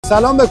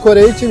سلام به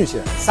کره چی میشه؟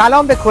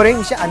 سلام به کره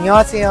میشه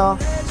안녕하세요.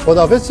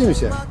 خداحافظ چی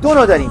میشه؟ دو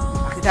نوع داریم.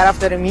 وقتی طرف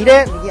داره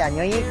میره میگی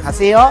안녕히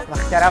가세요.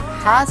 وقتی طرف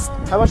هست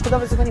میخوای باش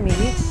خداحافظی کنی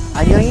میگی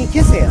안녕히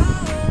계세요.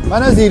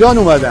 من از ایران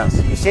اومدم.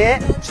 میشه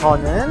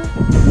저는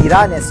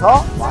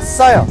이란에서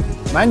왔어요.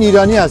 من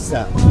ایرانی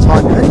هستم.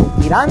 저는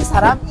이란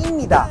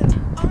사람입니다.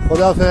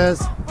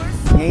 خداحافظ.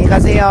 안녕히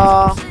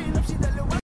가세요.